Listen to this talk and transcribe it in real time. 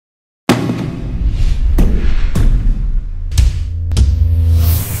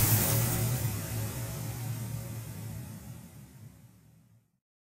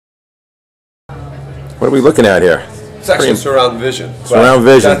What are we looking at here? It's actually surround vision. Surround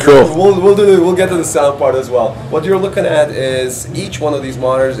vision, cool. We'll get to the sound part as well. What you're looking at is each one of these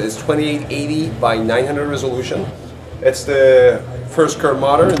monitors is 2880 by 900 resolution. It's the first curved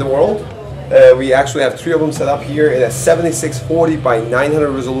monitor in the world. We actually have 3 of them set up here in a 7640 by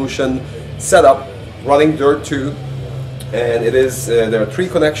 900 resolution setup running Dirt 2. And it is there are 3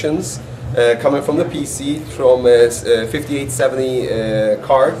 connections coming from the PC from a 5870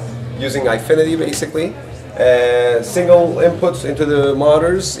 card using Eyefinity basically. Single inputs into the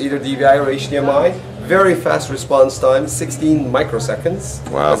monitors, either DVI or HDMI. Very fast response time, 16 microseconds,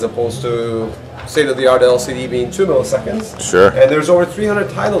 wow, as opposed to state-of-the-art LCD being 2 milliseconds. Sure. And there's over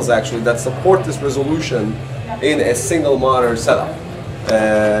 300 titles actually that support this resolution in a single monitor setup.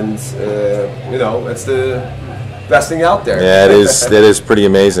 And you know, it's the best thing out there. Yeah, it is. That is pretty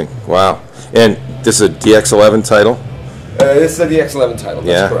amazing. Wow. And this is a DX11 title? This is a DX11 title,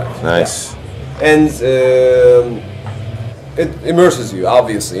 that's correct. Nice. Yeah. And it immerses you,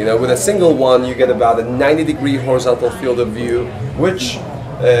 obviously. You know, with a single one, you get about a 90-degree horizontal field of view, which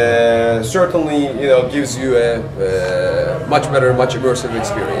certainly, you know, gives you a much better, much immersive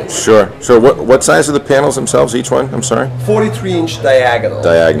experience. Sure. So what size are the panels themselves, each one? I'm sorry? 43-inch diagonal.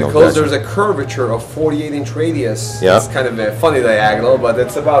 Diagonal. Because there's a curvature of 48-inch radius. Yeah. It's kind of a funny diagonal, but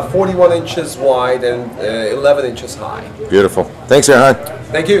it's about 41 inches wide and 11 inches high. Beautiful. Thanks, Erhan.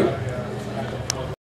 Thank you.